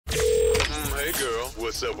Hey girl,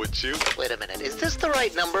 what's up with you? Wait a minute, is this the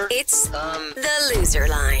right number? It's the Loser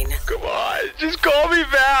Line. Come on, just call me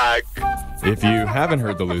back. If you haven't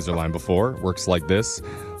heard the loser line before, it works like this.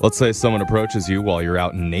 Let's say someone approaches you while you're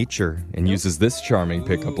out in nature and uses this charming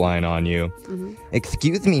pickup line on you.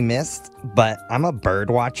 Excuse me, miss, but I'm a bird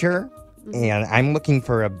watcher, and I'm looking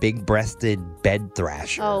for a big-breasted bed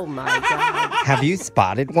thrasher. Oh, my God. Have you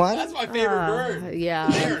spotted one? That's my favorite bird.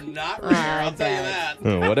 Yeah. They're not rare, I'll tell you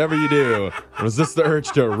that. Whatever you do, resist the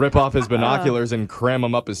urge to rip off his binoculars and cram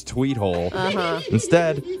him up his tweet hole.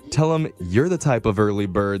 Instead, tell him you're the type of early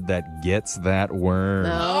bird that gets that worm.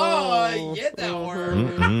 Oh, get that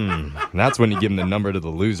worm. That's when you give him the number to the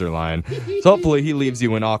loser line. So hopefully he leaves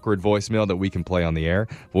you an awkward voicemail that we can play on the air.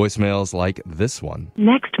 Voicemails like this one.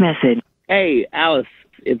 Next message. Hey, Alice,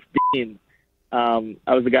 it's Dean. I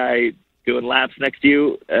was the guy doing laps next to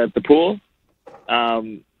you at the pool.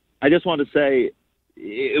 I just wanted to say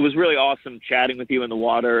it was really awesome chatting with you in the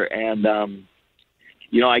water, and,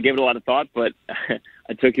 I gave it a lot of thought, but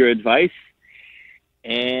I took your advice,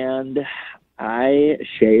 and I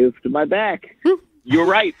shaved my back. You're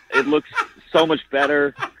right. It looks so much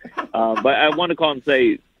better. But I want to call and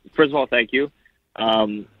say, first of all, thank you.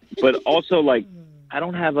 But also, I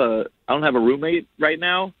don't have a roommate right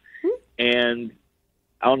now, and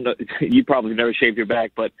I don't know. You probably never shaved your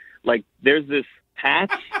back, but there's this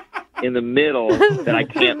patch in the middle that I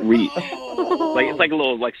can't reach. It's like a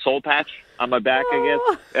little soul patch on my back, I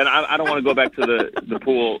guess. And I don't want to go back to the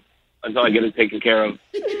pool until I get it taken care of.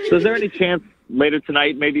 So is there any chance later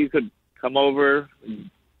tonight maybe you could come over and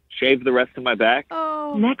shave the rest of my back?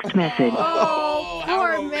 Next message. Oh, how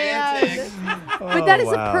poor romantic. man. But that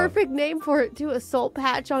is a perfect name for it, too, a soul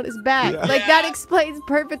patch on his back. That explains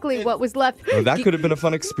perfectly what was left. Well, that could have been a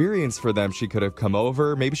fun experience for them. She could have come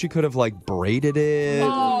over. Maybe she could have braided it.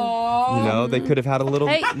 They could have had a little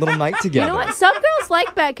night together. You know what? Some girls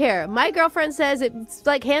like back hair. My girlfriend says it's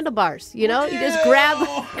like handlebars. You just grab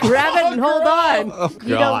it and hold on. Oh,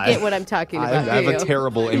 you don't get what I'm talking about. I have a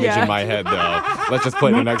terrible image in my head, though. Let's just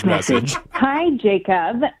play the next message. Hi,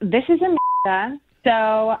 Jacob. This is Amanda.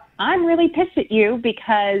 So I'm really pissed at you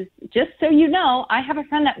because, just so you know, I have a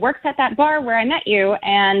friend that works at that bar where I met you.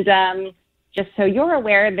 And just so you're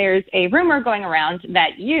aware, there's a rumor going around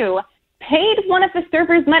that you paid one of the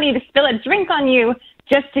servers money to spill a drink on you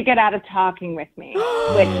just to get out of talking with me.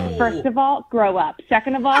 Which, first of all, grow up.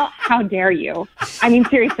 Second of all, how dare you? I mean,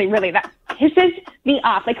 seriously, really, that pisses me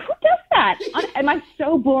off. Who does that? Am I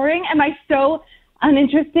so boring? Am I so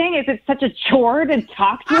uninteresting? Is it such a chore to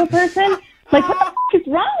talk to a person? What the f*** is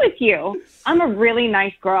wrong with you? I'm a really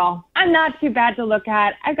nice girl. I'm not too bad to look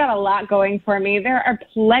at. I've got a lot going for me. There are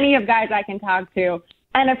plenty of guys I can talk to.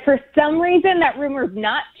 And if for some reason that rumor's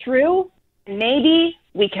not true, maybe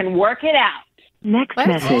we can work it out. Next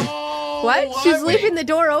message. What? She's leaving the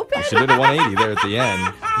door open? She did a 180 there at the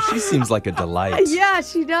end. She seems like a delight. Yeah,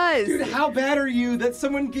 she does. Dude, how bad are you that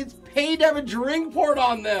someone gets paid to have a drink poured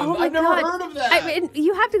on them? Oh my I've never God. heard of that. I mean,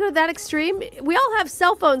 you have to go to that extreme. We all have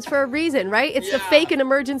cell phones for a reason, right? It's to fake an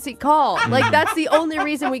emergency call. That's the only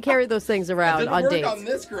reason we carry those things around on dates. On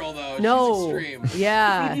this girl, though. No. She's extreme.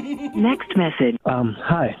 Yeah. Next message.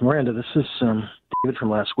 Hi, Miranda. This is David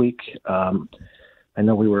from last week. I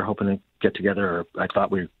know we were hoping to get together, or I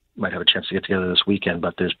thought we might have a chance to get together this weekend,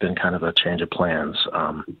 but there's been kind of a change of plans.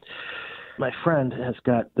 My friend has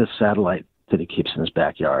got this satellite that he keeps in his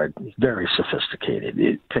backyard. Very sophisticated.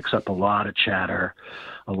 It picks up a lot of chatter,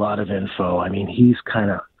 a lot of info. I mean, he's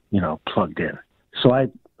kind of, plugged in. So I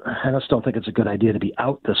just don't think it's a good idea to be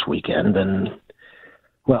out this weekend. And,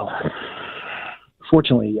 well,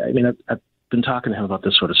 fortunately, I mean, I've been talking to him about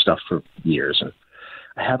this sort of stuff for years, and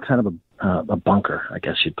I have kind of a bunker, I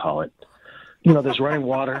guess you'd call it. There's running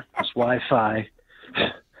water, there's Wi-Fi,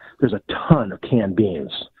 there's a ton of canned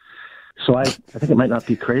beans. So I think it might not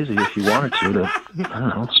be crazy if you wanted to, I don't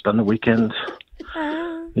know, spend the weekend,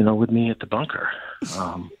 with me at the bunker.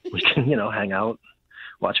 We can, hang out,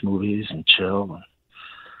 watch movies and chill.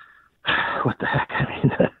 What the heck? I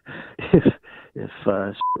mean, if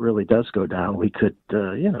it really does go down, we could,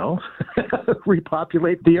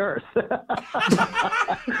 repopulate the earth.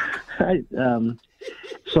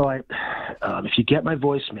 If you get my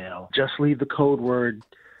voicemail, just leave the code word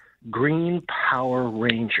Green Power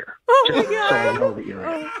Ranger. Just so I know that you're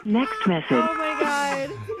in. Next message. Oh my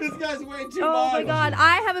God. This guy's way too Oh much. my God.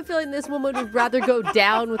 I have a feeling this woman would rather go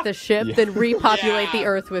down with the ship than repopulate the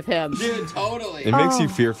earth with him. Dude, totally. It makes you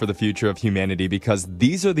fear for the future of humanity because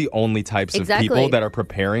these are the only types of people that are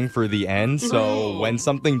preparing for the end. So when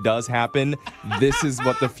something does happen, this is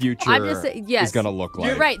what the future is going to look like.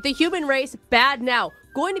 You're right. The human race, bad now.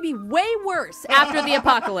 Going to be way worse after the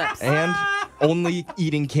apocalypse. And only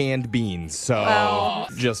eating canned beans, so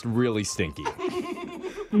just really stinky.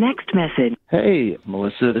 Next message. Hey,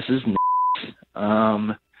 Melissa, this is Nick.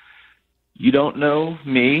 You don't know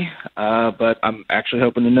me, but I'm actually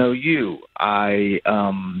hoping to know you. I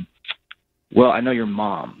know your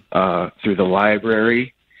mom through the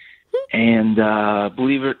library, and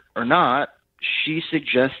believe it or not, she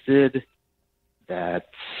suggested that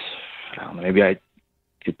maybe I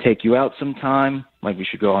could take you out sometime. Like we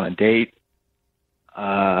should go on a date.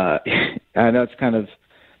 I know it's kind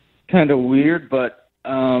of weird, but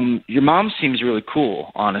your mom seems really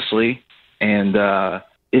cool, honestly. And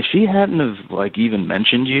if she hadn't have even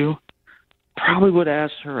mentioned you, probably would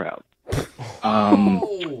have asked her out.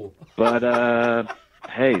 But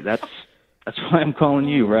hey, that's why I'm calling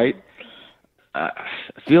you, right? I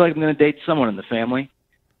feel like I'm going to date someone in the family,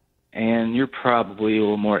 and you're probably a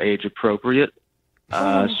little more age appropriate.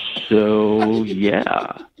 So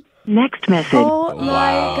yeah. Next message. Oh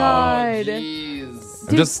my God.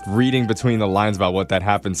 I'm just reading between the lines about what that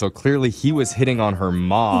happened. So clearly he was hitting on her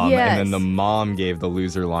mom, and then the mom gave the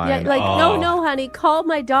loser line. Yeah, no, honey, call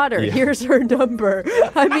my daughter. Yeah. Here's her number.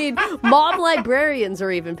 I mean, mom librarians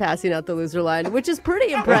are even passing out the loser line, which is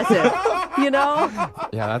pretty impressive, you know?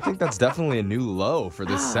 Yeah, I think that's definitely a new low for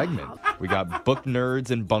this segment. We got book nerds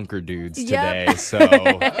and bunker dudes today, so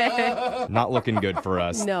not looking good for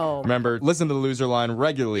us. No. Remember, listen to the loser line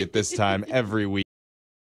regularly at this time every week.